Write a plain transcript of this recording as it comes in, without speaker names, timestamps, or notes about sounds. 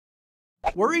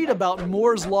Worried about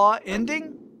Moore's Law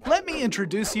ending? Let me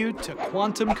introduce you to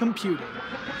quantum computing.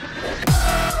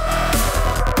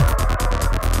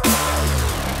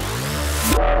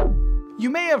 You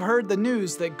may have heard the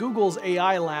news that Google's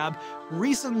AI lab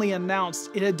recently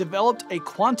announced it had developed a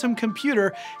quantum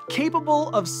computer capable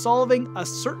of solving a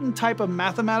certain type of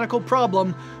mathematical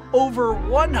problem over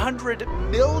 100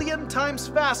 million times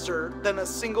faster than a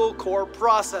single core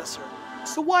processor.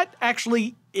 So what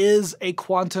actually is a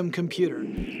quantum computer?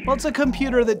 Well, it's a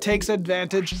computer that takes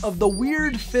advantage of the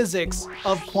weird physics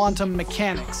of quantum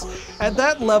mechanics. At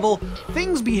that level,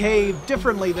 things behave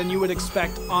differently than you would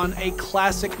expect on a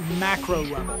classic macro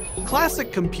level.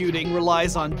 Classic computing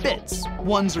relies on bits,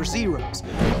 ones or zeros.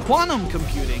 Quantum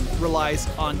computing relies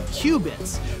on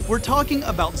qubits. We're talking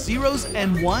about zeros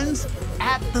and ones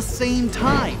at the same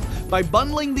time. By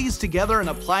bundling these together and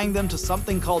applying them to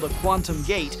something called a quantum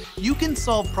gate, you can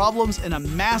solve problems in a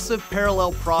massive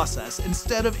parallel process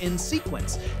instead of in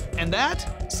sequence, and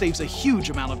that saves a huge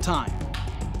amount of time.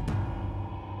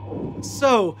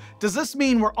 So, does this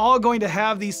mean we're all going to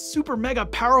have these super mega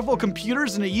powerful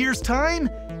computers in a year's time?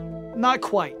 Not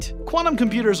quite. Quantum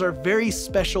computers are very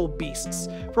special beasts.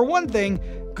 For one thing,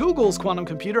 Google's quantum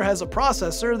computer has a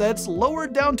processor that's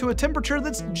lowered down to a temperature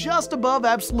that's just above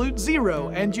absolute zero,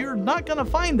 and you're not gonna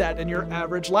find that in your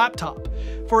average laptop.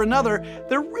 For another,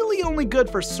 they're really only good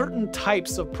for certain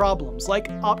types of problems, like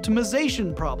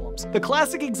optimization problems. The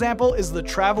classic example is the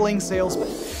traveling salesman.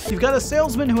 You've got a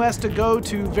salesman who has to go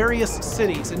to various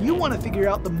cities, and you want to figure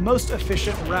out the most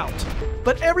efficient route.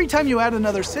 But every time you add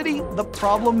another city, the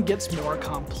problem gets more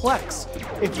complex.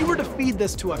 If you were to feed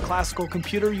this to a classical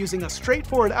computer using a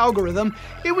straightforward algorithm,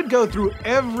 it would go through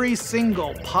every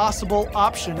single possible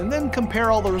option and then compare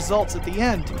all the results at the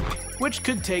end, which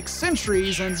could take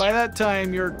centuries, and by that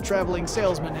time your traveling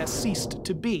salesman has ceased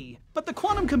to be. But the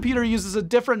quantum computer uses a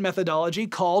different methodology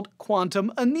called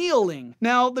quantum annealing.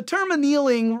 Now, the term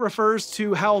annealing refers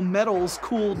to how metals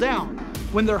cool down.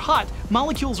 When they're hot,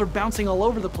 molecules are bouncing all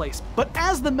over the place, but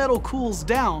as the metal cools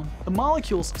down, the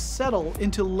molecules settle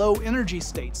into low energy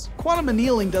states. Quantum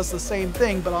annealing does the same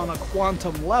thing, but on a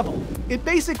quantum level. It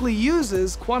basically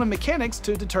uses quantum mechanics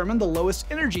to determine the lowest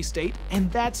energy state, and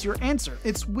that's your answer.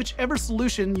 It's whichever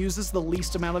solution uses the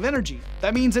least amount of energy.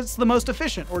 That means it's the most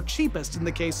efficient, or cheapest in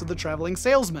the case of the traveling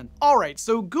salesman. Alright,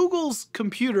 so Google's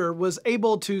computer was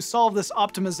able to solve this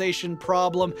optimization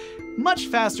problem much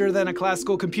faster than a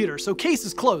classical computer, so case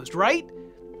is closed, right?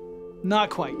 Not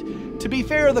quite. To be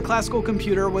fair, the classical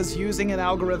computer was using an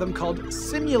algorithm called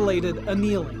simulated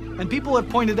annealing, and people have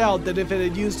pointed out that if it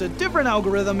had used a different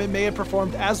algorithm, it may have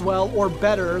performed as well or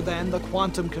better than the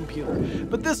quantum computer.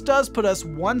 But this does put us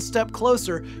one step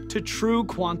closer to true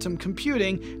quantum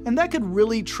computing, and that could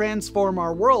really transform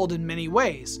our world in many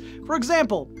ways. For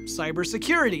example,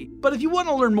 cybersecurity. But if you want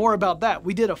to learn more about that,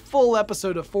 we did a full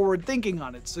episode of Forward Thinking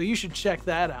on it, so you should check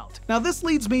that out. Now this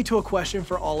leads me to a question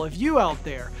for all of you out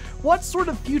there. What sort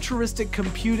of futuristic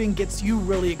computing gets you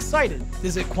really excited?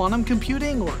 Is it quantum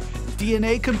computing, or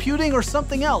DNA computing, or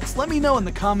something else? Let me know in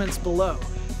the comments below.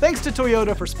 Thanks to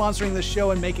Toyota for sponsoring this show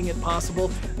and making it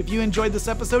possible. If you enjoyed this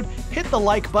episode, hit the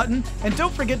like button, and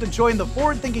don't forget to join the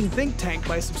Forward Thinking Think Tank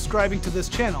by subscribing to this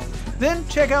channel. Then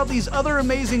check out these other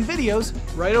amazing videos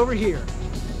right over here.